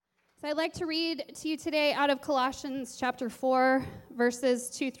So I'd like to read to you today out of Colossians chapter 4,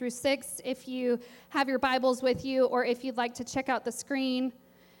 verses 2 through 6, if you have your Bibles with you or if you'd like to check out the screen.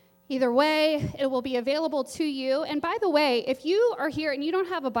 Either way, it will be available to you. And by the way, if you are here and you don't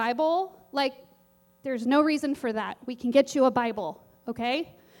have a Bible, there's no reason for that. We can get you a Bible,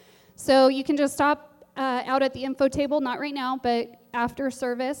 okay? So you can just stop out at the info table, not right now, but after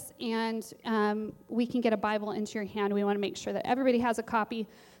service, and we can get a Bible into your hand. We want to make sure that everybody has a copy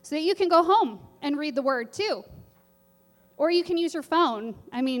so that you can go home and read the Word too. Or you can use your phone.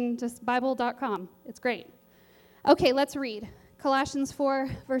 Just Bible.com. It's great. Okay, let's read. Colossians 4,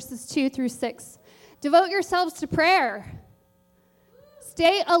 verses 2 through 6. Devote yourselves to prayer.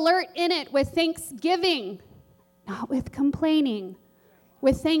 Stay alert in it with thanksgiving, not with complaining,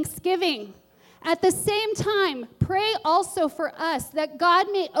 with thanksgiving. At the same time, pray also for us that God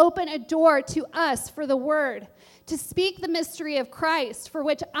may open a door to us for the word, to speak the mystery of Christ, for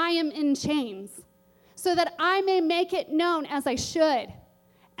which I am in chains, so that I may make it known as I should.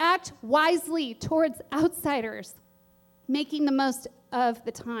 Act wisely towards outsiders, making the most of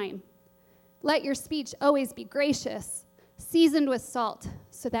the time. Let your speech always be gracious, seasoned with salt,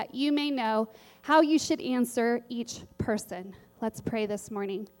 so that you may know how you should answer each person. Let's pray this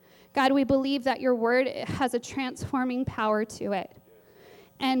morning. God, we believe that your word has a transforming power to it.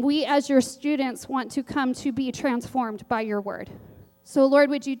 And we, as your students, want to come to be transformed by your word. So, Lord,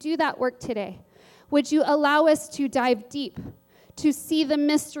 would you do that work today? Would you allow us to dive deep, to see the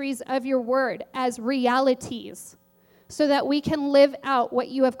mysteries of your word as realities, so that we can live out what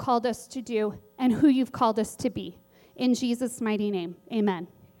you have called us to do and who you've called us to be. In Jesus' mighty name, amen.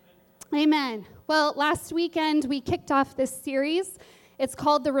 Amen. Well, last weekend, we kicked off this series. It's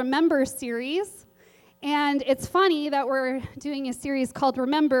called the Remember series, and it's funny that we're doing a series called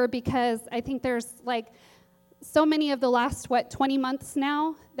Remember because I think there's so many of the last, 20 months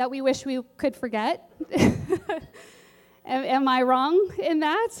now that we wish we could forget. Am I wrong in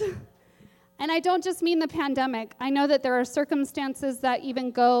that? And I don't just mean the pandemic. I know that there are circumstances that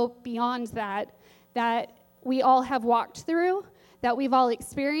even go beyond that we all have walked through, that we've all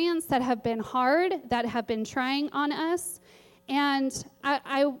experienced, that have been hard, that have been trying on us. And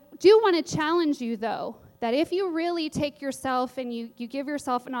I do want to challenge you, though, that if you really take yourself and you give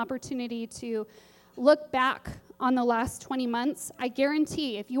yourself an opportunity to look back on the last 20 months, I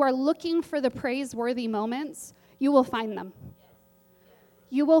guarantee if you are looking for the praiseworthy moments, you will find them.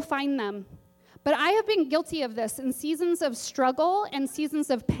 You will find them. But I have been guilty of this. In seasons of struggle and seasons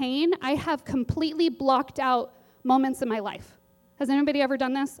of pain, I have completely blocked out moments in my life. Has anybody ever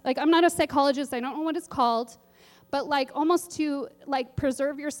done this? I'm not a psychologist. I don't know what it's called. But almost to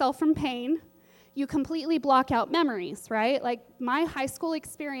preserve yourself from pain, you completely block out memories, right? My high school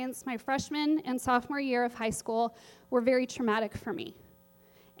experience, my freshman and sophomore year of high school were very traumatic for me.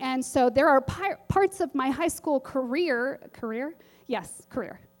 And so there are parts of my high school career,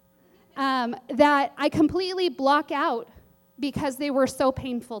 that I completely block out because they were so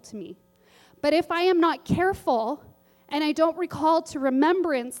painful to me. But if I am not careful and I don't recall to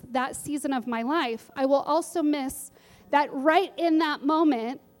remembrance that season of my life, I will also miss that right in that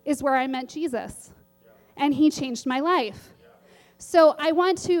moment is where I met Jesus, and he changed my life. So I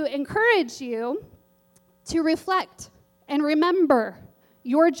want to encourage you to reflect and remember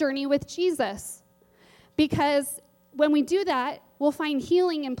your journey with Jesus, because when we do that, we'll find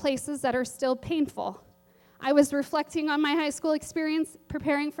healing in places that are still painful. I was reflecting on my high school experience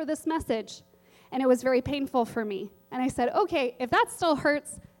preparing for this message, and it was very painful for me. And I said, okay, if that still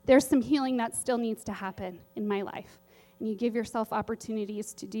hurts, there's some healing that still needs to happen in my life. And you give yourself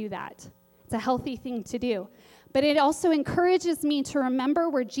opportunities to do that. It's a healthy thing to do. But it also encourages me to remember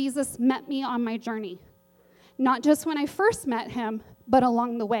where Jesus met me on my journey. Not just when I first met him, but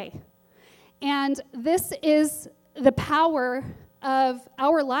along the way. And this is the power of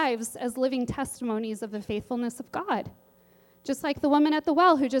our lives as living testimonies of the faithfulness of God. Just like the woman at the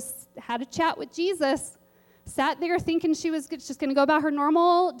well who just had a chat with Jesus, sat there thinking she was just going to go about her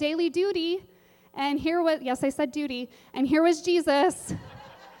normal daily duty, and here was, yes, I said duty, and here was Jesus,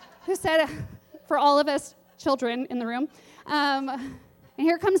 who said, for all of us children in the room, and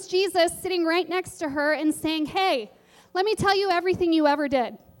here comes Jesus sitting right next to her and saying, hey, let me tell you everything you ever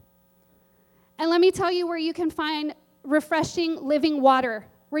did, and let me tell you where you can find refreshing living water,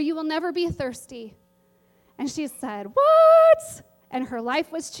 where you will never be thirsty. And she said, what? And her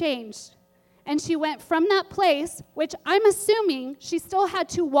life was changed. And she went from that place, which I'm assuming she still had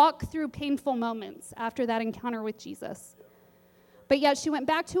to walk through painful moments after that encounter with Jesus. But yet she went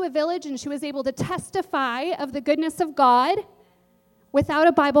back to a village and she was able to testify of the goodness of God without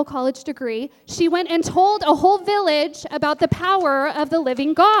a Bible college degree. She went and told a whole village about the power of the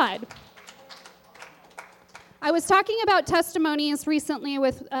living God. I was talking about testimonies recently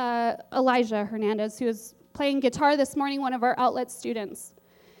with Elijah Hernandez, who was playing guitar this morning, one of our outlet students.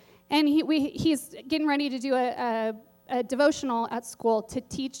 And he's getting ready to do a devotional at school to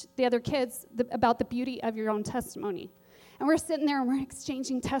teach the other kids about the beauty of your own testimony. And we're sitting there and we're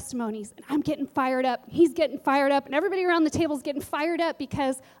exchanging testimonies, and I'm getting fired up, he's getting fired up, and everybody around the table is getting fired up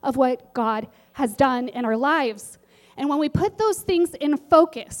because of what God has done in our lives. And when we put those things in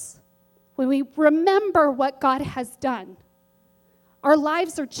focus, when we remember what God has done, our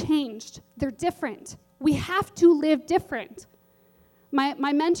lives are changed. They're different. We have to live different. My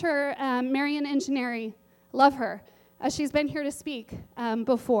mentor, Marian Engineering, love her. She's been here to speak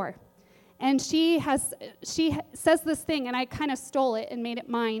before. And she says this thing, and I kind of stole it and made it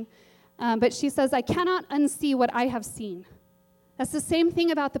mine. But she says, I cannot unsee what I have seen. That's the same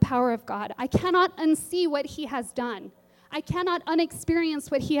thing about the power of God. I cannot unsee what he has done. I cannot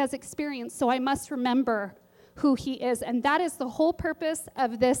unexperience what he has experienced, so I must remember who he is. And that is the whole purpose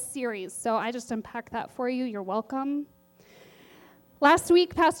of this series. So I just unpacked that for you. You're welcome. Last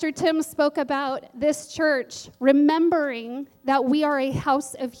week, Pastor Tim spoke about this church remembering that we are a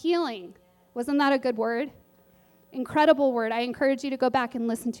house of healing. Wasn't that a good word? Incredible word. I encourage you to go back and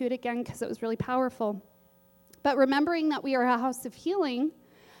listen to it again because it was really powerful. But remembering that we are a house of healing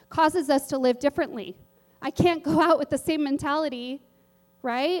causes us to live differently. I can't go out with the same mentality,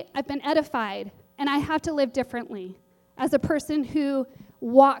 right? I've been edified, and I have to live differently as a person who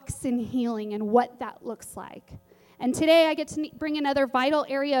walks in healing and what that looks like. And today I get to bring another vital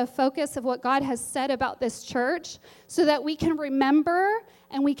area of focus of what God has said about this church so that we can remember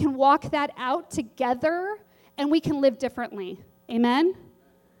and we can walk that out together and we can live differently. Amen?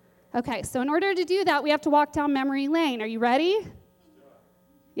 Okay, so in order to do that, we have to walk down memory lane. Are you ready?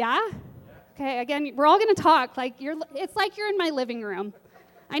 Yeah? Okay, again, we're all going to talk. It's like you're in my living room.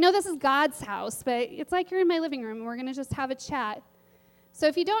 I know this is God's house, but it's like you're in my living room and we're going to just have a chat. So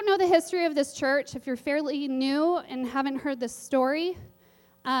if you don't know the history of this church, if you're fairly new and haven't heard this story,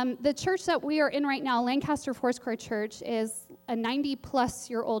 the church that we are in right now, Lancaster Foursquare Church, is a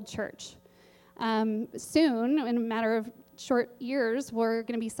 90-plus-year-old church. Soon, in a matter of short years, we're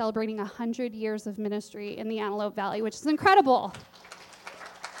going to be celebrating 100 years of ministry in the Antelope Valley, which is incredible.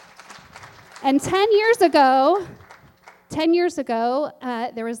 And 10 years ago,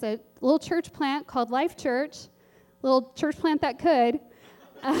 there was a little church plant called Life Church, little church plant that could.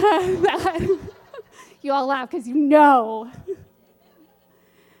 You all laugh because you know.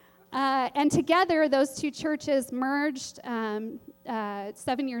 And together, those two churches merged 7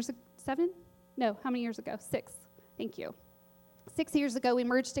 years ago. 7? No, how many years ago? 6. Thank you. 6 years ago, we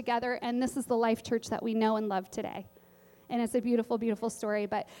merged together, and this is the Life Church that we know and love today. And it's a beautiful, beautiful story.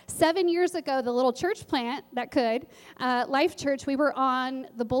 But 7 years ago, the little church plant that could, Life Church, we were on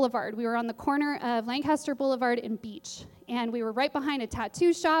the boulevard. We were on the corner of Lancaster Boulevard and Beach. And we were right behind a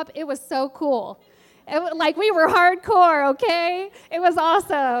tattoo shop. It was so cool. We were hardcore, okay? It was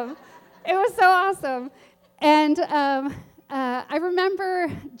awesome. It was so awesome. And I remember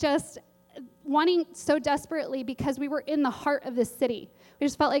just wanting so desperately because we were in the heart of the city. We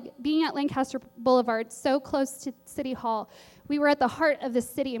just felt like being at Lancaster Boulevard, so close to City Hall. We were at the heart of the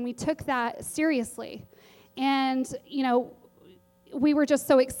city, and we took that seriously. And, we were just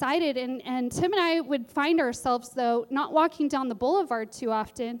so excited. And Tim and I would find ourselves, though, not walking down the boulevard too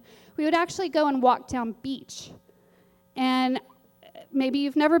often. We would actually go and walk down Beach. And maybe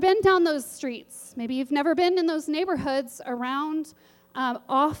you've never been down those streets. Maybe you've never been in those neighborhoods around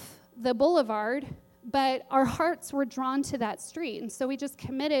off the boulevard. But our hearts were drawn to that street. And so we just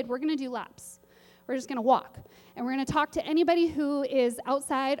committed, we're going to do laps. We're just going to walk. And we're going to talk to anybody who is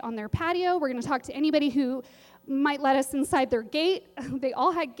outside on their patio. We're going to talk to anybody who might let us inside their gate. They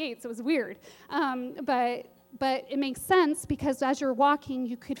all had gates. It was weird. But it makes sense because as you're walking,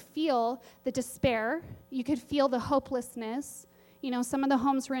 you could feel the despair. You could feel the hopelessness. Some of the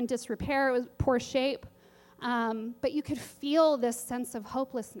homes were in disrepair. It was poor shape. But you could feel this sense of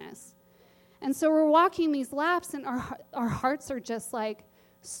hopelessness. And so we're walking these laps, and our hearts are just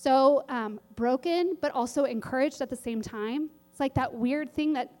so broken, but also encouraged at the same time. It's like that weird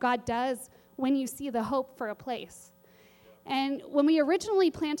thing that God does when you see the hope for a place. And when we originally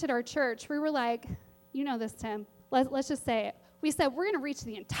planted our church, we were like, you know this, Tim, let's just say it. We said, we're going to reach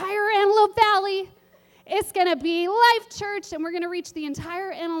the entire Antelope Valley. It's going to be Life Church, and we're going to reach the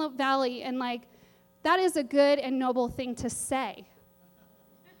entire Antelope Valley. And that is a good and noble thing to say.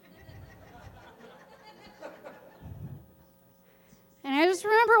 And I just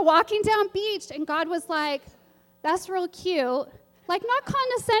remember walking down Beach, and God was like, that's real cute, Like, not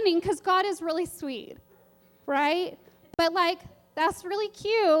condescending, because God is really sweet, right? But, like, that's really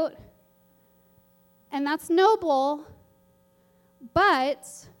cute, and that's noble, but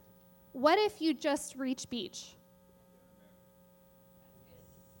what if you just reach beach?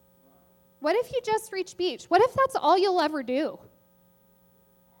 What if you just reach beach? What if that's all you'll ever do?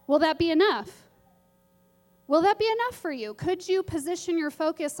 Will that be enough? Will that be enough for you? Could you position your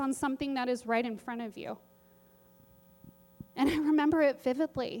focus on something that is right in front of you? And I remember it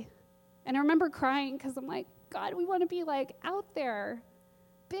vividly. And I remember crying because I'm like, God, we want to be like out there,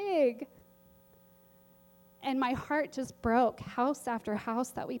 big. And my heart just broke, house after house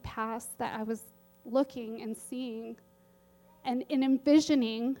that we passed, that I was looking and seeing and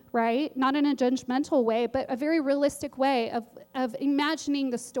envisioning, right? Not in a judgmental way, but a very realistic way of imagining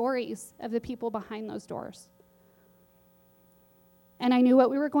the stories of the people behind those doors. And I knew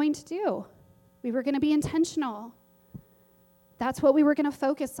what we were going to do. We were going to be intentional. That's what we were going to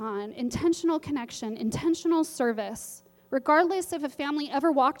focus on: intentional connection, intentional service. Regardless if a family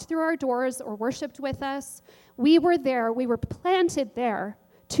ever walked through our doors or worshiped with us, we were there, we were planted there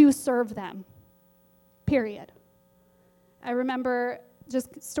to serve them, period. I remember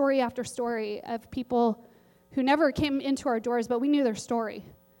just story after story of people who never came into our doors, but we knew their story.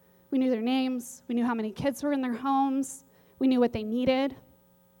 We knew their names, we knew how many kids were in their homes, we knew what they needed.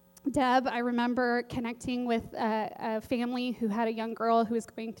 Deb, I remember connecting with a family who had a young girl who was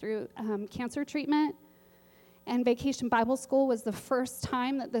going through cancer treatment. And Vacation Bible School was the first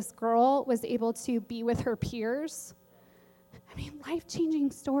time that this girl was able to be with her peers. I mean, life-changing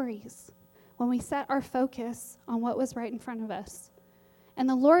stories when we set our focus on what was right in front of us. And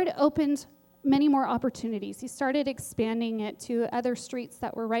the Lord opened many more opportunities. He started expanding it to other streets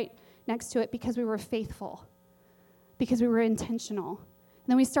that were right next to it because we were faithful, because we were intentional. And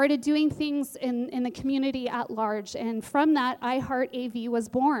then we started doing things in the community at large. And from that, iHeart AV was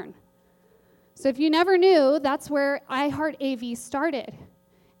born. So if you never knew, that's where iHeart AV started.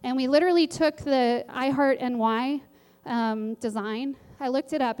 And we literally took the iHeart NY design. I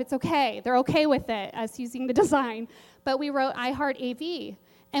looked it up. It's okay. They're okay with it, us using the design. But we wrote iHeart AV.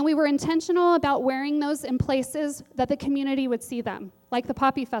 And we were intentional about wearing those in places that the community would see them, like the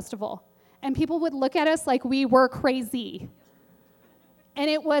Poppy Festival. And people would look at us like we were crazy. And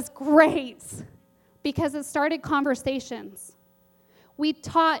it was great because it started conversations. We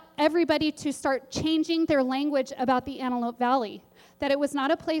taught everybody to start changing their language about the Antelope Valley, that it was not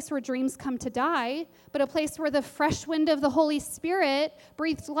a place where dreams come to die, but a place where the fresh wind of the Holy Spirit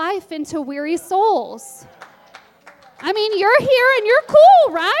breathed life into weary souls. I mean, you're here and you're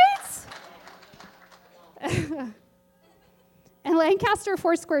cool, right? And Lancaster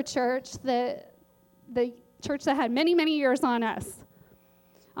Foursquare Church, the church that had many, many years on us,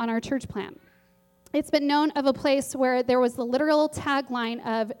 on our church plant, it's been known of a place where there was the literal tagline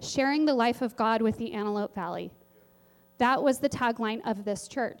of sharing the life of God with the Antelope Valley. That was the tagline of this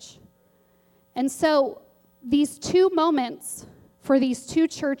church. And so these two moments for these two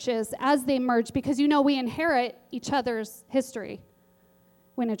churches as they merge, because you know we inherit each other's history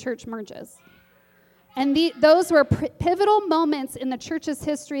when a church merges. And those were pivotal moments in the church's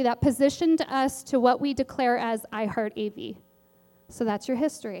history that positioned us to what we declare as iHeart AV. So that's your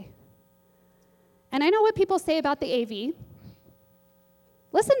history. And I know what people say about the AV.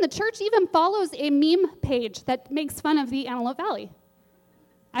 Listen, the church even follows a meme page that makes fun of the Antelope Valley.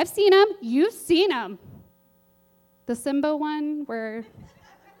 I've seen them. You've seen them. The Simba one where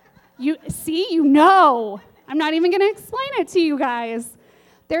you see, you know. I'm not even going to explain it to you guys.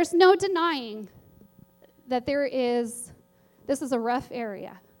 There's no denying that this is a rough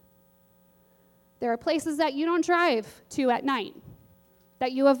area. There are places that you don't drive to at night,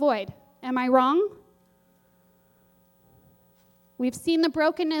 that you avoid. Am I wrong? We've seen the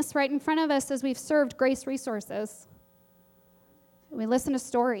brokenness right in front of us as we've served Grace Resources. We listen to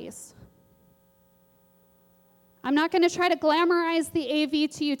stories. I'm not going to try to glamorize the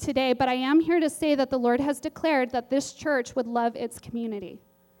AV to you today, but I am here to say that the Lord has declared that this church would love its community.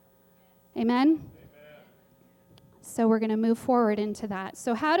 Amen? So we're going to move forward into that.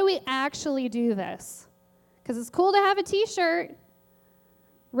 So how do we actually do this? Because it's cool to have a t-shirt.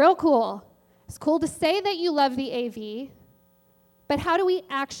 Real cool. It's cool to say that you love the AV, but how do we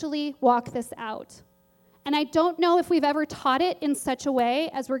actually walk this out? And I don't know if we've ever taught it in such a way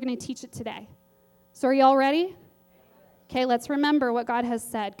as we're going to teach it today. So are you all ready? Okay, let's remember what God has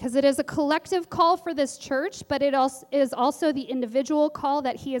said, because it is a collective call for this church, but it is also the individual call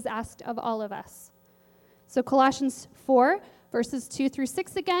that he has asked of all of us. So Colossians 4, verses 2 through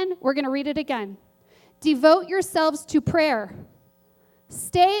 6 again, we're going to read it again. Devote yourselves to prayer.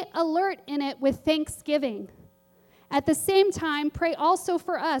 Stay alert in it with thanksgiving. At the same time, pray also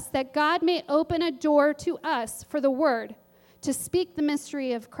for us that God may open a door to us for the word, to speak the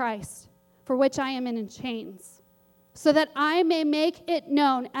mystery of Christ, for which I am in chains, so that I may make it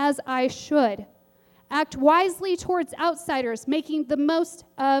known as I should. Act wisely towards outsiders, making the most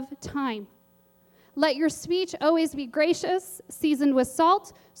of time. Let your speech always be gracious, seasoned with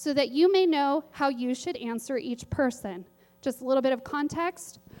salt, so that you may know how you should answer each person. Just a little bit of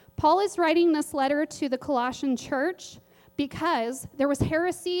context. Paul is writing this letter to the Colossian church because there was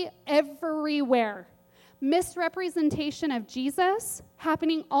heresy everywhere. Misrepresentation of Jesus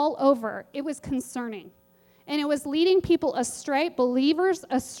happening all over. It was concerning. And it was leading people astray, believers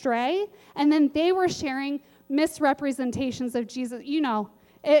astray, and then they were sharing misrepresentations of Jesus. You know,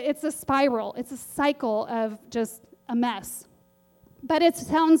 it's a spiral. It's a cycle of just a mess. But it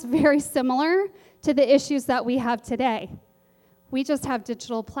sounds very similar to the issues that we have today. We just have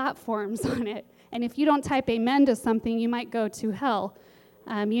digital platforms on it. And if you don't type amen to something, you might go to hell.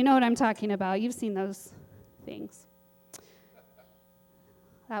 You know what I'm talking about. You've seen those things.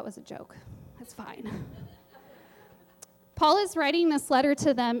 That was a joke. That's fine. Paul is writing this letter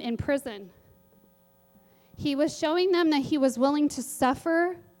to them in prison. He was showing them that he was willing to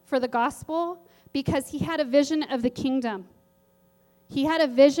suffer for the gospel because he had a vision of the kingdom. He had a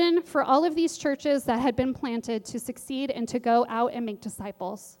vision for all of these churches that had been planted to succeed and to go out and make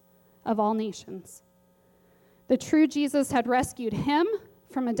disciples of all nations. The true Jesus had rescued him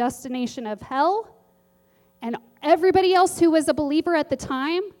from a destination of hell and everybody else who was a believer at the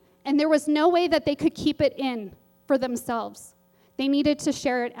time, and there was no way that they could keep it in for themselves. They needed to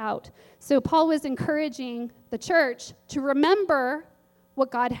share it out. So Paul was encouraging the church to remember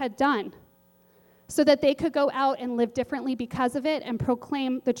what God had done so that they could go out and live differently because of it and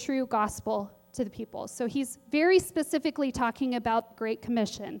proclaim the true gospel to the people. So he's very specifically talking about the Great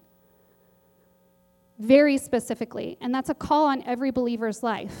Commission. Very specifically. And that's a call on every believer's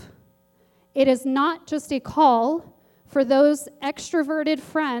life. It is not just a call for those extroverted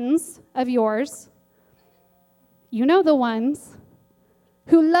friends of yours, you know the ones,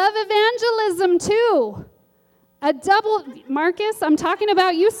 who love evangelism too. Marcus, I'm talking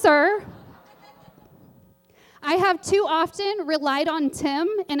about you, sir. I have too often relied on Tim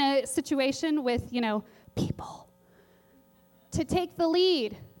in a situation with, people to take the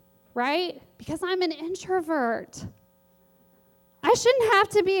lead, right? Because I'm an introvert. I shouldn't have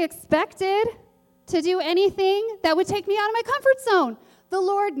to be expected to do anything that would take me out of my comfort zone. The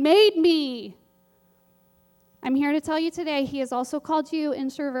Lord made me. I'm here to tell you today, he has also called you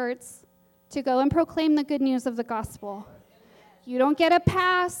introverts to go and proclaim the good news of the gospel. You don't get a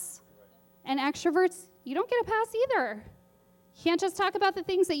pass. And extroverts, you don't get a pass either. You can't just talk about the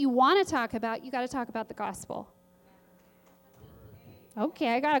things that you want to talk about. You got to talk about the gospel.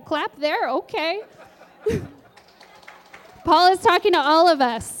 Okay, I got a clap there. Okay. Paul is talking to all of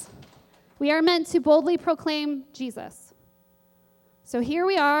us. We are meant to boldly proclaim Jesus. So here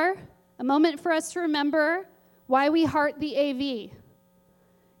we are, a moment for us to remember why we heart the AV.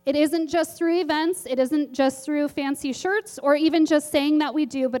 It isn't just through events, it isn't just through fancy shirts, or even just saying that we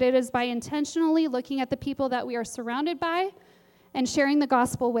do, but it is by intentionally looking at the people that we are surrounded by and sharing the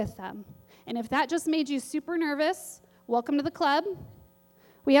gospel with them. And if that just made you super nervous, welcome to the club.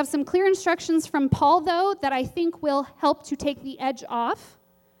 We have some clear instructions from Paul, though, that I think will help to take the edge off.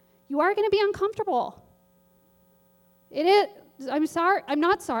 You are going to be uncomfortable. It is. I'm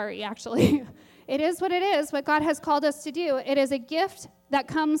not sorry, actually. It is what it is, what God has called us to do. It is a gift that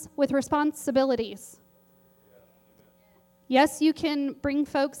comes with responsibilities. Yes, you can bring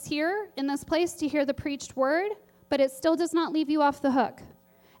folks here in this place to hear the preached word, but it still does not leave you off the hook.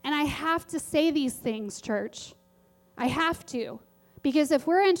 And I have to say these things, church. I have to. Because if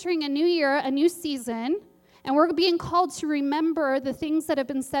we're entering a new year, a new season, and we're being called to remember the things that have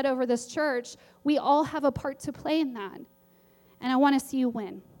been said over this church, we all have a part to play in that. And I want to see you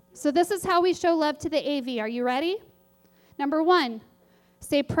win. So this is how we show love to the AV. Are you ready? Number 1,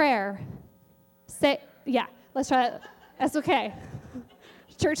 say prayer. Let's try that. That's okay.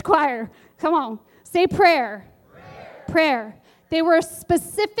 Church choir, come on. Say prayer. Prayer. They were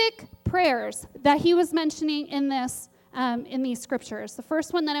specific prayers that he was mentioning in these scriptures. The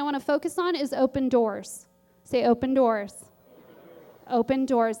first one that I want to focus on is open doors. Say open doors. Open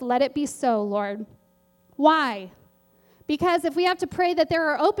doors. Let it be so, Lord. Why? Because if we have to pray that there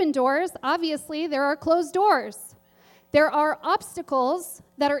are open doors, obviously there are closed doors. There are obstacles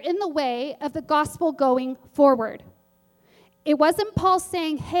that are in the way of the gospel going forward. It wasn't Paul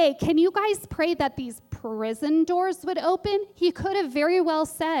saying, hey, can you guys pray that these prison doors would open? He could have very well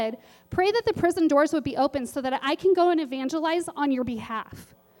said, pray that the prison doors would be open so that I can go and evangelize on your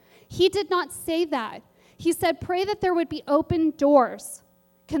behalf. He did not say that. He said, pray that there would be open doors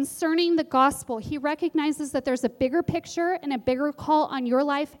concerning the gospel. He recognizes that there's a bigger picture and a bigger call on your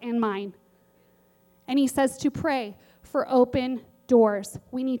life and mine. And he says to pray for open doors.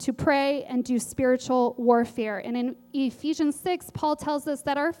 We need to pray and do spiritual warfare. And in Ephesians 6, Paul tells us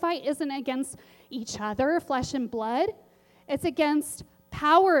that our fight isn't against each other, flesh and blood. It's against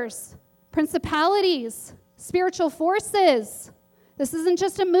powers, principalities, spiritual forces. This isn't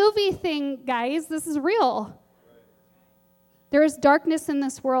just a movie thing, guys. This is real. There is darkness in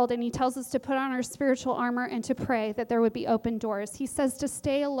this world, and he tells us to put on our spiritual armor and to pray that there would be open doors. He says to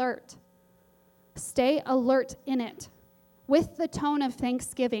stay alert. Stay alert in it with the tone of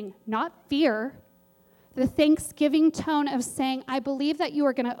thanksgiving, not fear. The thanksgiving tone of saying, I believe that you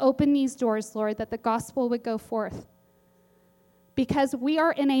are going to open these doors, Lord, that the gospel would go forth. Because we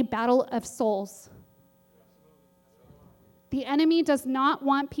are in a battle of souls. The enemy does not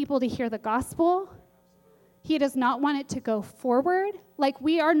want people to hear the gospel. He does not want it to go forward. Like,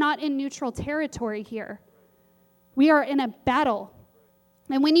 we are not in neutral territory here. We are in a battle.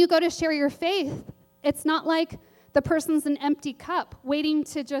 And when you go to share your faith, it's not like the person's an empty cup waiting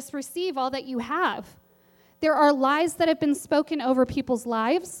to just receive all that you have. There are lies that have been spoken over people's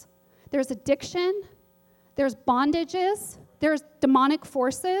lives. There's addiction. There's bondages. There's demonic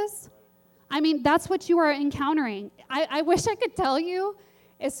forces. I mean, that's what you are encountering. I wish I could tell you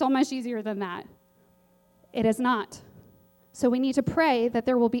it's so much easier than that. It is not. So we need to pray that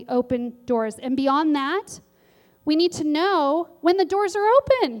there will be open doors. And beyond that, we need to know when the doors are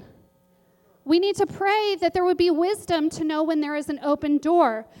open. We need to pray that there would be wisdom to know when there is an open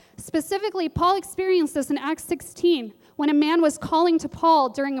door. Specifically, Paul experienced this in Acts 16 when a man was calling to Paul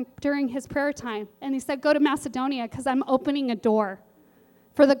during his prayer time. And he said, go to Macedonia because I'm opening a door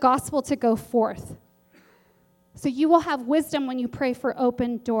for the gospel to go forth. So you will have wisdom when you pray for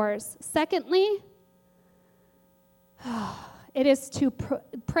open doors. Secondly, it is to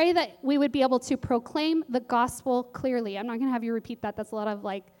pray that we would be able to proclaim the gospel clearly. I'm not going to have you repeat that. That's a lot of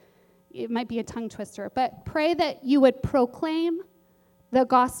it might be a tongue twister. But pray that you would proclaim the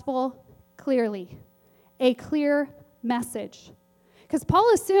gospel clearly, a clear message. Because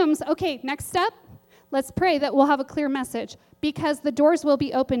Paul assumes, okay, next step, let's pray that we'll have a clear message because the doors will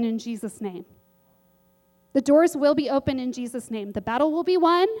be open in Jesus' name. The doors will be open in Jesus' name. The battle will be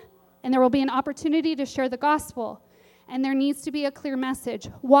won, and there will be an opportunity to share the gospel. And there needs to be a clear message.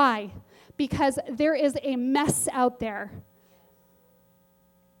 Why? Because there is a mess out there.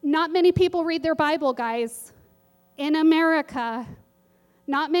 Not many people read their Bible, guys. In America,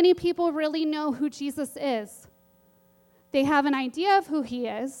 not many people really know who Jesus is. They have an idea of who he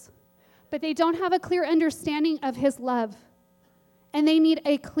is, but they don't have a clear understanding of his love. And they need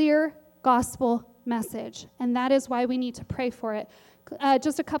a clear gospel message. And that is why we need to pray for it.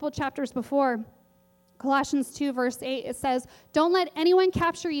 Just a couple chapters before, Colossians 2, verse 8, it says, don't let anyone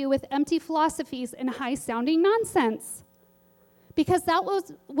capture you with empty philosophies and high-sounding nonsense. Because that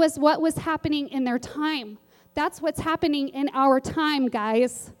was what was happening in their time. That's what's happening in our time,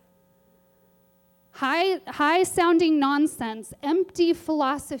 guys. High-sounding nonsense, empty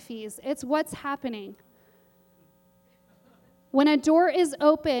philosophies. It's what's happening. When a door is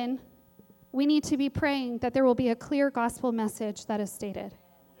open, we need to be praying that there will be a clear gospel message that is stated.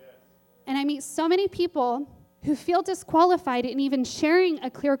 And I meet so many people who feel disqualified in even sharing a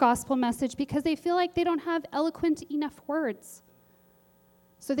clear gospel message because they feel like they don't have eloquent enough words.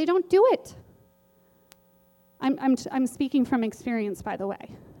 So they don't do it. I'm speaking from experience, by the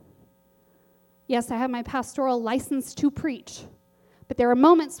way. Yes, I have my pastoral license to preach, but there are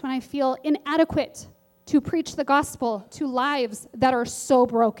moments when I feel inadequate to preach the gospel to lives that are so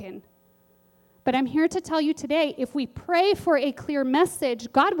broken. But I'm here to tell you today, if we pray for a clear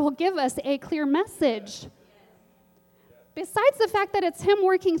message, God will give us a clear message. Besides the fact that it's him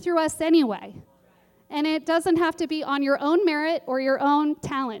working through us anyway. And it doesn't have to be on your own merit or your own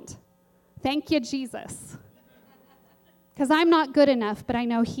talent. Thank you, Jesus. Because I'm not good enough, but I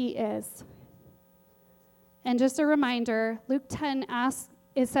know he is. And just a reminder, Luke 10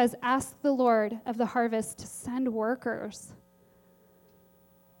 it says, ask the Lord of the harvest to send workers.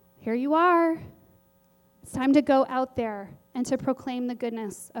 Here you are. It's time to go out there and to proclaim the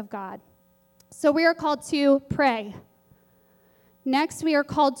goodness of God. So we are called to pray. Next, we are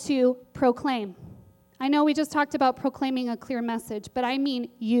called to proclaim. I know we just talked about proclaiming a clear message, but I mean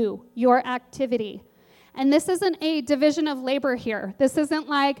your activity. And this isn't a division of labor here. This isn't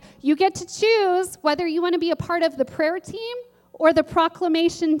like you get to choose whether you want to be a part of the prayer team or the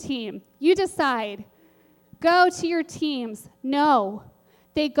proclamation team. You decide. Go to your teams. No.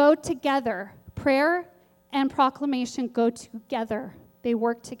 They go together. Prayer and proclamation go together. They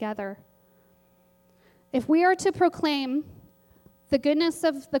work together. If we are to proclaim the goodness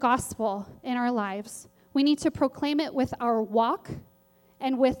of the gospel in our lives, we need to proclaim it with our walk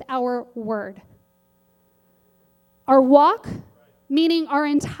and with our word. Our walk, meaning our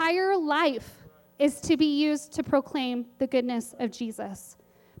entire life, is to be used to proclaim the goodness of Jesus,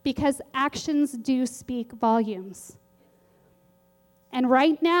 because actions do speak volumes. And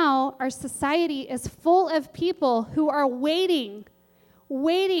right now, our society is full of people who are waiting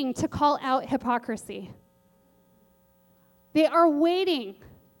to call out hypocrisy. They are waiting.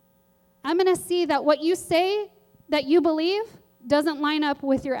 I'm going to see that what you say that you believe doesn't line up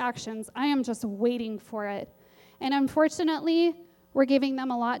with your actions. I am just waiting for it. And unfortunately, we're giving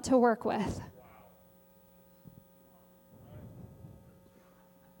them a lot to work with.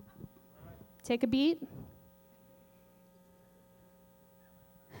 Take a beat.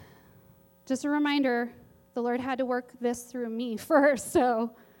 Just a reminder, the Lord had to work this through me first,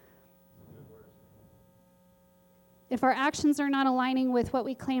 so if our actions are not aligning with what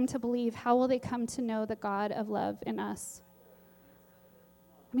we claim to believe, how will they come to know the God of love in us?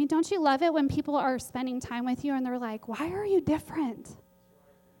 I mean, don't you love it when people are spending time with you and they're like, why are you different?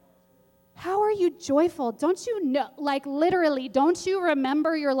 How are you joyful? Don't you know, like literally, don't you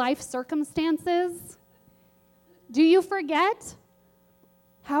remember your life circumstances? Do you forget?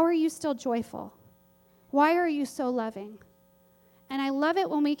 How are you still joyful? Why are you so loving? And I love it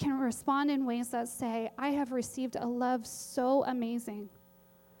when we can respond in ways that say, I have received a love so amazing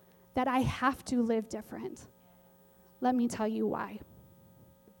that I have to live different. Let me tell you why.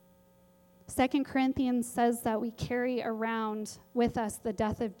 2 Corinthians says that we carry around with us the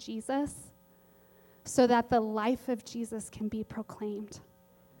death of Jesus so that the life of Jesus can be proclaimed.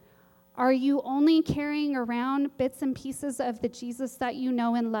 Are you only carrying around bits and pieces of the Jesus that you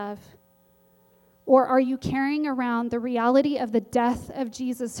know and love? Or are you carrying around the reality of the death of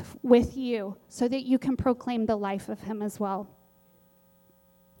Jesus with you so that you can proclaim the life of him as well?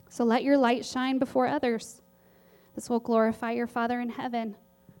 So let your light shine before others. This will glorify your Father in heaven.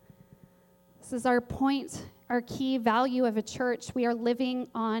 This is our point, our key value of a church. We are living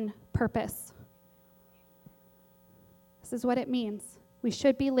on purpose. This is what it means. We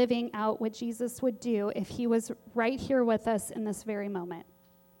should be living out what Jesus would do if he was right here with us in this very moment.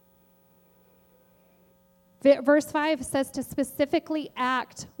 Verse 5 says to specifically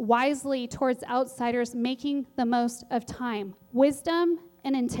act wisely towards outsiders, making the most of time. Wisdom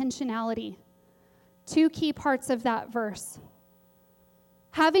and intentionality. Two key parts of that verse.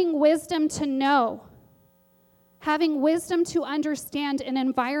 Having wisdom to know. Having wisdom to understand an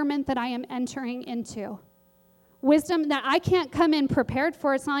environment that I am entering into. Wisdom that I can't come in prepared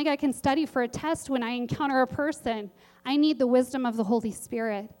for. It's not like I can study for a test when I encounter a person. I need the wisdom of the Holy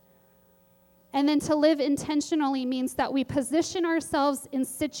Spirit. And then to live intentionally means that we position ourselves in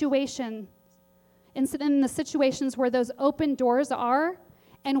situations, in the situations where those open doors are,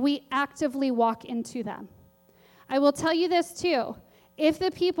 and we actively walk into them. I will tell you this too. If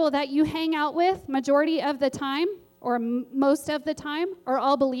the people that you hang out with majority of the time, or most of the time, are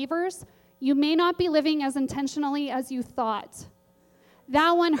all believers, you may not be living as intentionally as you thought.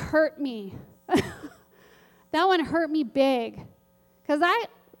 That one hurt me. That one hurt me big. Because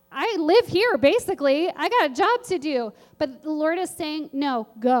I live here, basically. I got a job to do. But the Lord is saying, no,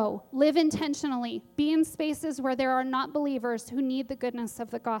 go. Live intentionally. Be in spaces where there are not believers who need the goodness of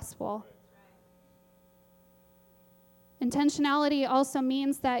the gospel. Intentionality also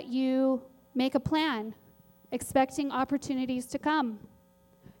means that you make a plan, expecting opportunities to come.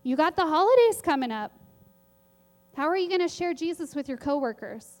 You got the holidays coming up. How are you going to share Jesus with your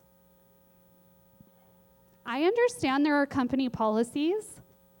coworkers? I understand there are company policies.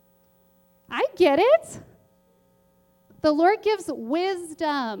 I get it. The Lord gives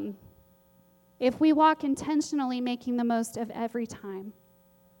wisdom if we walk intentionally, making the most of every time.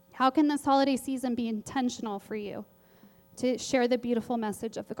 How can this holiday season be intentional for you to share the beautiful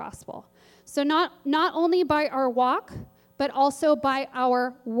message of the gospel? So not only by our walk, but also by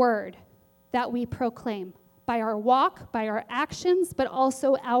our word that we proclaim. By our walk, by our actions, but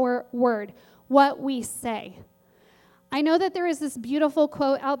also our word, what we say. I know that there is this beautiful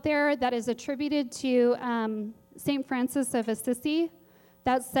quote out there that is attributed to St. Francis of Assisi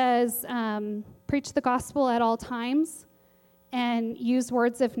that says, preach the gospel at all times and use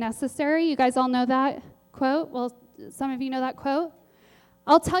words if necessary. You guys all know that quote? Well, some of you know that quote.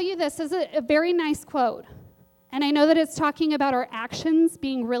 I'll tell you this is a very nice quote. And I know that it's talking about our actions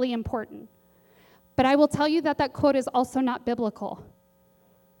being really important. But I will tell you that that quote is also not biblical.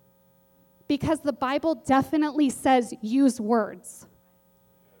 Because the Bible definitely says use words.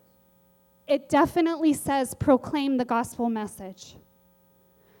 It definitely says proclaim the gospel message.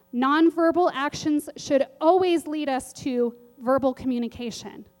 Nonverbal actions should always lead us to verbal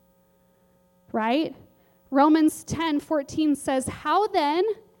communication, right? Romans 10:14 says, "How then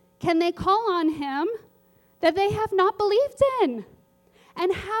can they call on him that they have not believed in?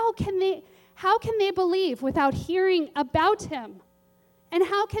 And how can they believe without hearing about him? And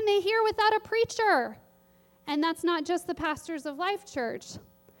how can they hear without a preacher?" And that's not just the pastors of Life Church.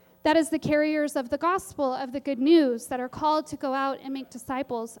 That is the carriers of the gospel, of the good news, that are called to go out and make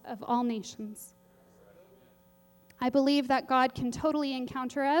disciples of all nations. I believe that God can totally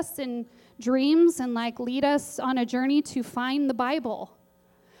encounter us in dreams and lead us on a journey to find the Bible.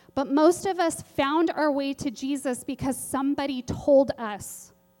 But most of us found our way to Jesus because somebody told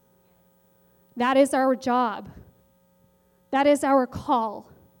us. That is our job. That is our call.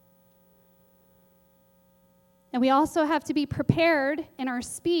 And we also have to be prepared in our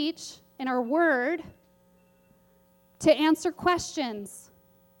speech, in our word, to answer questions.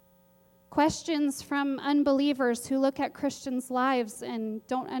 Questions from unbelievers who look at Christians' lives and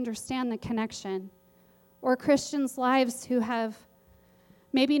don't understand the connection. Or Christians' lives who have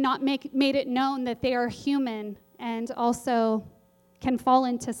maybe not made it known that they are human and also can fall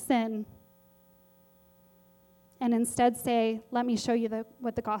into sin. And instead say, let me show you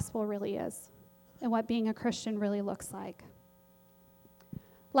what the gospel really is and what being a Christian really looks like.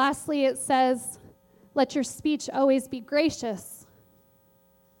 Lastly, it says, let your speech always be gracious,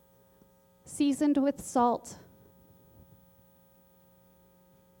 seasoned with salt,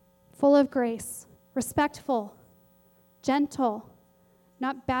 full of grace, respectful, gentle,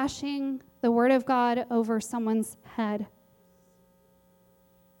 not bashing the word of God over someone's head.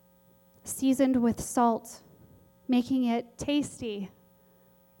 Seasoned with salt, making it tasty,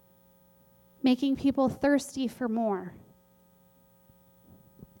 making people thirsty for more.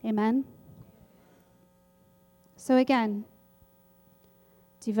 Amen? So again,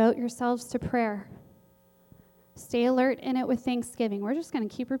 devote yourselves to prayer. Stay alert in it with thanksgiving. We're just going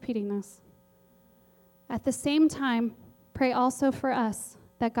to keep repeating this. At the same time, pray also for us,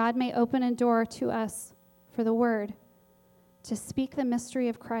 that God may open a door to us for the word, to speak the mystery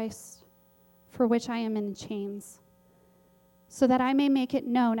of Christ, for which I am in chains, so that I may make it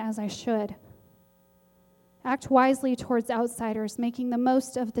known as I should. Act wisely towards outsiders, making the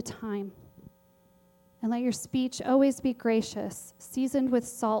most of the time. And let your speech always be gracious, seasoned with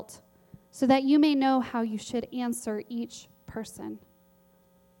salt, so that you may know how you should answer each person.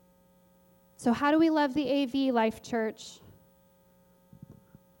 So how do we love the AV Life Church?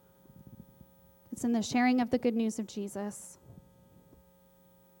 It's in the sharing of the good news of Jesus.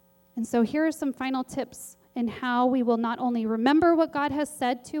 And so here are some final tips in how we will not only remember what God has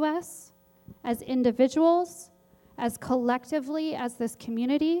said to us as individuals, as collectively, as this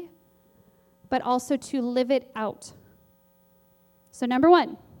community, but also to live it out. So number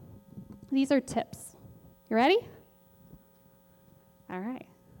one, these are tips. You ready? All right.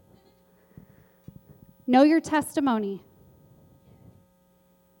 Know your testimony.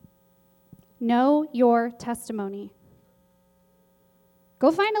 Know your testimony.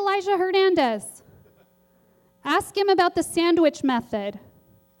 Go find Elijah Hernandez. Ask him about the sandwich method.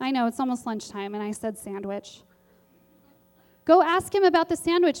 I know, it's almost lunchtime, and I said sandwich. Go ask him about the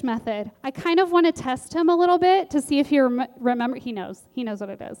sandwich method. I kind of want to test him a little bit to see if he remember. He knows what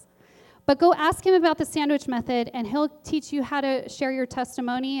it is. But go ask him about the sandwich method, and he'll teach you how to share your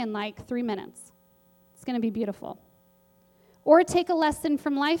testimony in 3 minutes. It's going to be beautiful. Or take a lesson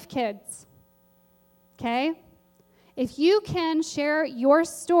from Life Kids, okay? If you can share your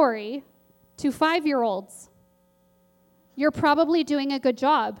story to 5-year-olds, you're probably doing a good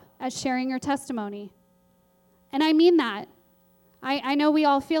job at sharing your testimony. And I mean that. I know we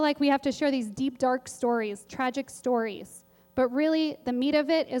all feel like we have to share these deep, dark stories, tragic stories. But really, the meat of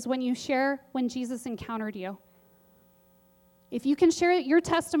it is when you share when Jesus encountered you. If you can share your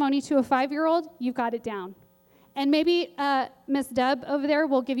testimony to a 5-year-old, you've got it down. And maybe Miss Deb over there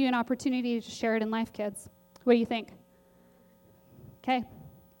will give you an opportunity to share it in Life Kids. What do you think? Okay.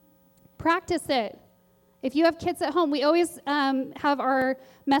 Practice it. If you have kids at home, we always have our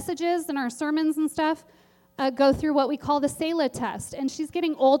messages and our sermons and stuff go through what we call the Selah test. And she's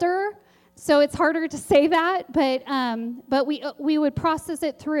getting older, so it's harder to say that, but we would process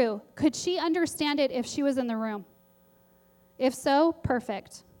it through. Could she understand it if she was in the room? If so,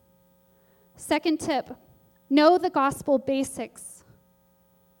 perfect. Second tip, know the gospel basics.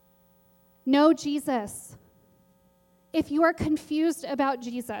 Know Jesus. If you are confused about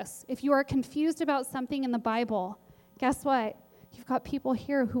Jesus, if you are confused about something in the Bible, guess what? You've got people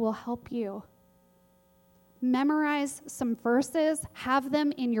here who will help you. Memorize some verses. Have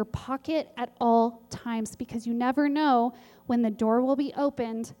them in your pocket at all times because you never know when the door will be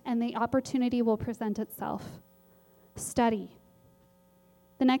opened and the opportunity will present itself. Study.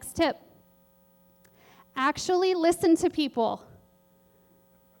 The next tip. Actually listen to people.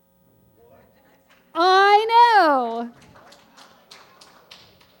 I know.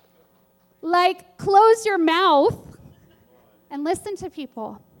 Like, close your mouth and listen to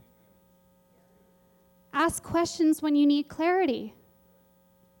people. Ask questions when you need clarity.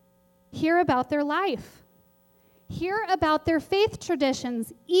 Hear about their life. Hear about their faith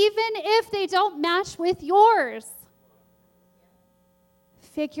traditions, even if they don't match with yours.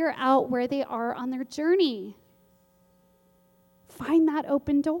 Figure out where they are on their journey. Find that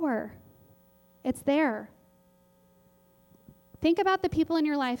open door. It's there. Think about the people in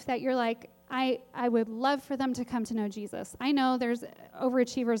your life that you're like, I would love for them to come to know Jesus. I know there's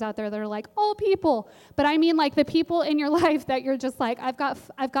overachievers out there that are like, all people. But I mean like the people in your life that you're just like, I've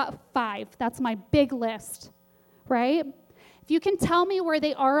got 5. That's my big list, right? If you can tell me where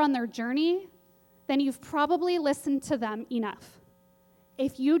they are on their journey, then you've probably listened to them enough.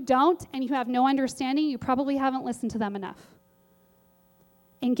 If you don't and you have no understanding, you probably haven't listened to them enough.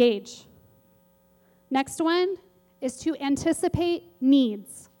 Engage. Next one is to anticipate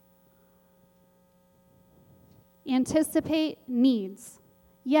needs. Anticipate needs.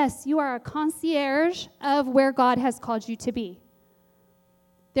 Yes, you are a concierge of where God has called you to be.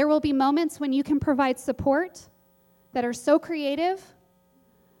 There will be moments when you can provide support that are so creative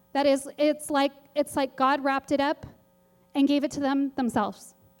that it's like God wrapped it up and gave it to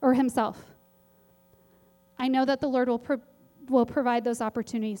themselves or himself. I know that the Lord will provide those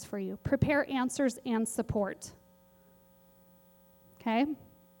opportunities for you. Prepare answers and support. Okay?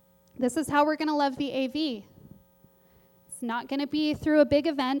 This is how we're going to love the AV. It's not going to be through a big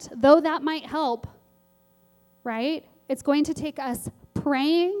event, though that might help, right? It's going to take us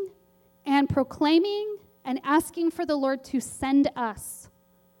praying and proclaiming and asking for the Lord to send us.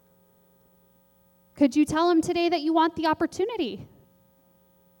 Could you tell him today that you want the opportunity?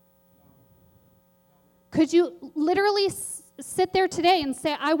 Could you literally sit there today and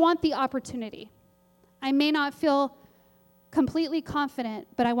say, I want the opportunity? I may not feel completely confident,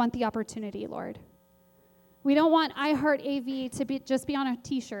 but I want the opportunity, Lord. We don't want iHeartAV to just be on a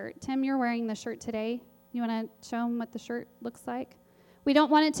t-shirt. Tim, you're wearing the shirt today. You want to show them what the shirt looks like? We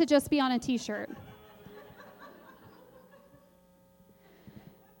don't want it to just be on a t-shirt.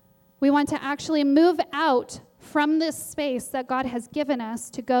 We want to actually move out from this space that God has given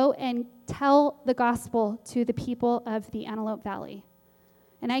us to go and tell the gospel to the people of the Antelope Valley.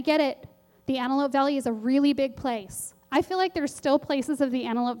 And I get it. The Antelope Valley is a really big place. I feel like there's still places of the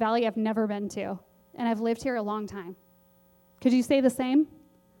Antelope Valley I've never been to, and I've lived here a long time. Could you say the same?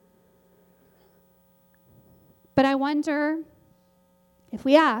 But I wonder if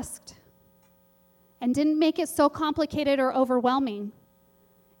we asked and didn't make it so complicated or overwhelming,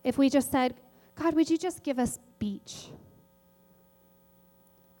 if we just said, God, would you just give us beach?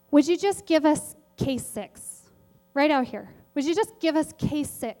 Would you just give us K6? Right out here. Would you just give us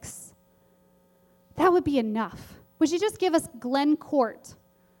K6? That would be enough. Would you just give us Glen Court?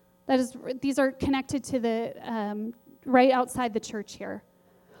 These are connected to the, right outside the church here.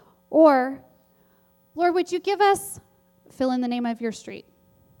 Or, Lord, would you give us, fill in the name of your street.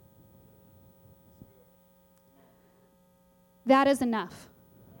 That is enough.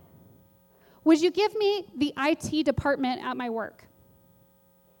 Would you give me the IT department at my work?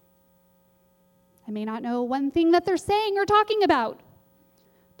 I may not know one thing that they're saying or talking about,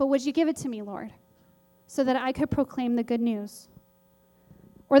 but would you give it to me, Lord, so that I could proclaim the good news?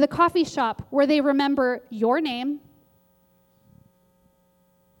 Or the coffee shop where they remember your name.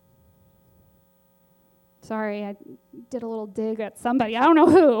 Sorry, I did a little dig at somebody. I don't know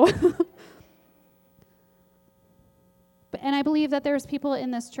who. And I believe that there's people in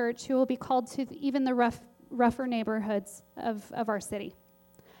this church who will be called to even the rougher neighborhoods of our city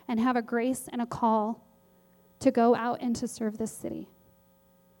and have a grace and a call to go out and to serve this city.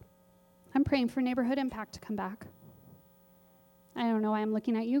 I'm praying for Neighborhood Impact to come back. I don't know why I'm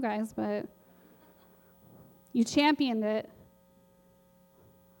looking at you guys, but you championed it.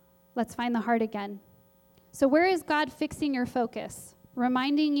 Let's find the heart again. So where is God fixing your focus?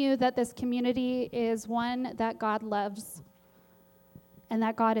 Reminding you that this community is one that God loves and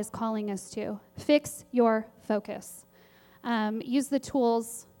that God is calling us to. Fix your focus. Use the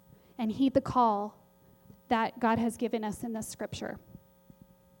tools and heed the call that God has given us in this scripture.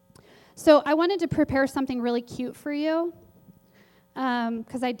 So I wanted to prepare something really cute for you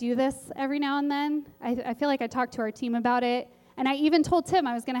because I do this every now and then. I feel like I talked to our team about it, and I even told Tim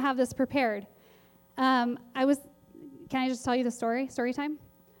I was going to have this prepared. Can I just tell you the story? Story time?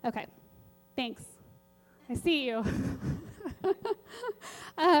 Okay. Thanks. I see you.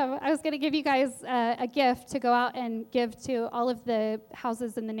 I was going to give you guys a gift to go out and give to all of the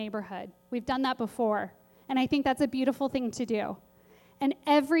houses in the neighborhood. We've done that before, and I think that's a beautiful thing to do. And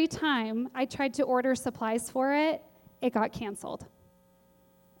every time I tried to order supplies for it, it got canceled.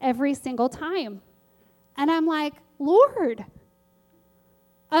 Every single time. And I'm like, Lord,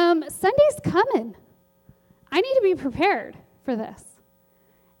 Sunday's coming. I need to be prepared for this.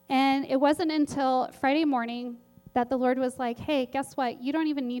 And it wasn't until Friday morning that the Lord was like, hey, guess what? You don't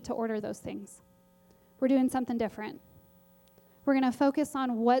even need to order those things. We're doing something different. We're going to focus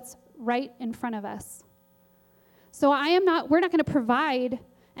on what's right in front of us. So we're not going to provide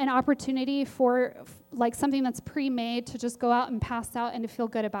an opportunity for like something that's pre-made to just go out and pass out and to feel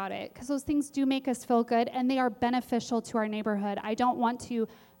good about it. Because those things do make us feel good and they are beneficial to our neighborhood. I don't want to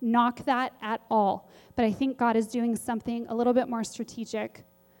knock that at all. But I think God is doing something a little bit more strategic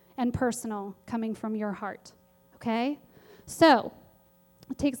and personal coming from your heart. Okay? So,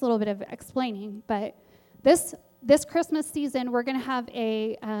 it takes a little bit of explaining, but this Christmas season, we're going to have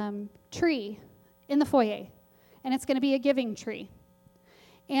a tree in the foyer, and it's going to be a giving tree.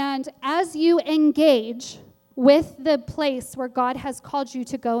 And as you engage with the place where God has called you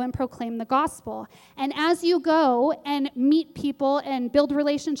to go and proclaim the gospel, and as you go and meet people and build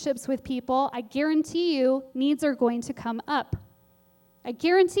relationships with people, I guarantee you needs are going to come up. I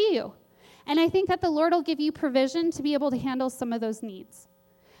guarantee you. And I think that the Lord will give you provision to be able to handle some of those needs.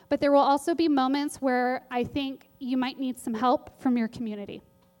 But there will also be moments where I think you might need some help from your community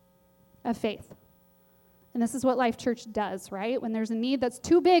of faith. And this is what Life Church does, right? When there's a need that's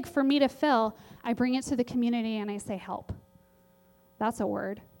too big for me to fill, I bring it to the community and I say, help. That's a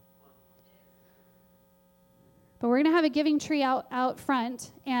word. But we're going to have a giving tree out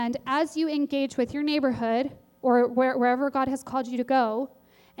front. And as you engage with your neighborhood or wherever God has called you to go,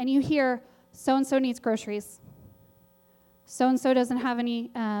 and you hear, so-and-so needs groceries. So-and-so doesn't have any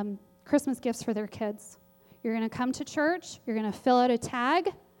Christmas gifts for their kids. You're going to come to church, you're going to fill out a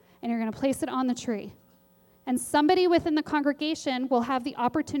tag, and you're going to place it on the tree. And somebody within the congregation will have the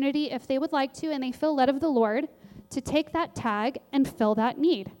opportunity, if they would like to, and they feel led of the Lord, to take that tag and fill that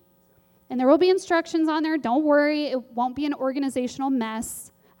need. And there will be instructions on there. Don't worry. It won't be an organizational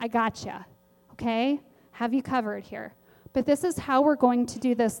mess. I gotcha. Okay? Have you covered here. But this is how we're going to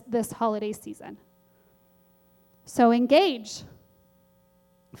do this holiday season. So engage.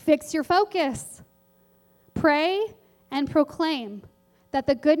 Fix your focus. Pray and proclaim that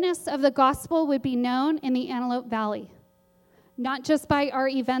the goodness of the gospel would be known in the Antelope Valley, not just by our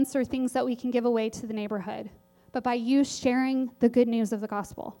events or things that we can give away to the neighborhood, but by you sharing the good news of the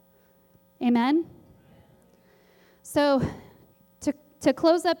gospel. Amen? So to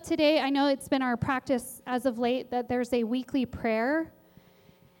close up today, I know it's been our practice as of late that there's a weekly prayer.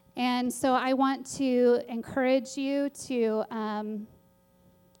 And so I want to encourage you to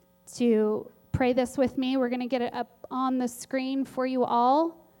pray this with me. We're going to get it up on the screen for you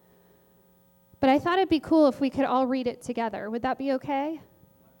all. But I thought it'd be cool if we could all read it together. Would that be okay?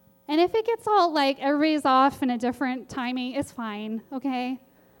 And if it gets all like everybody's off in a different timing, it's fine, okay?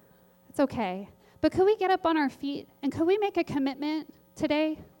 It's okay. But could we get up on our feet and could we make a commitment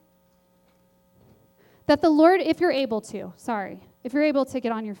today? That the Lord, if you're able to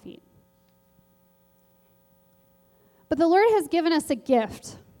get on your feet. But the Lord has given us a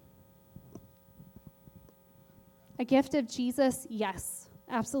gift. A gift of Jesus, yes,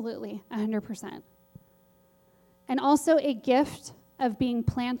 absolutely, 100%. And also a gift of being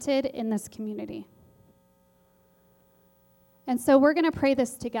planted in this community. And so we're going to pray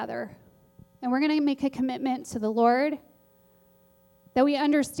this together. And we're going to make a commitment to the Lord that we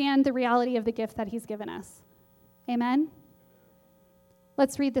understand the reality of the gift that he's given us. Amen?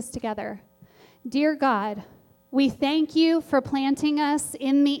 Let's read this together. Dear God, we thank you for planting us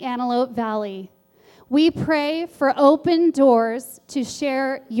in the Antelope Valley. We pray for open doors to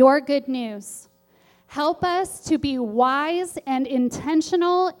share your good news. Help us to be wise and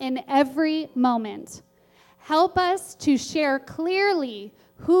intentional in every moment. Help us to share clearly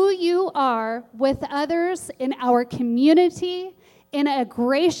who you are with others in our community in a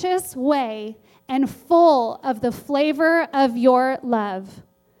gracious way and full of the flavor of your love.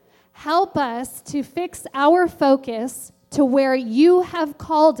 Help us to fix our focus to where you have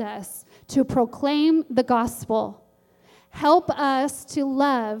called us to proclaim the gospel. Help us to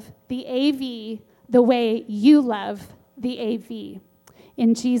love the AV the way you love the AV.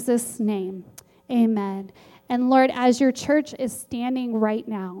 In Jesus' name, amen. And Lord, as your church is standing right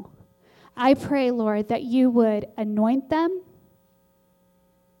now, I pray, Lord, that you would anoint them.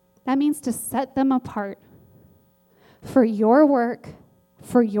 That means to set them apart for your work,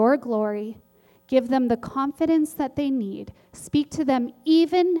 for your glory. Give them the confidence that they need. Speak to them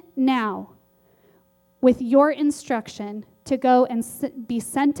even now with your instruction to go and be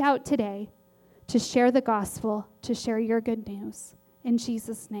sent out today to share the gospel, to share your good news. In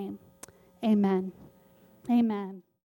Jesus' name, amen. Amen.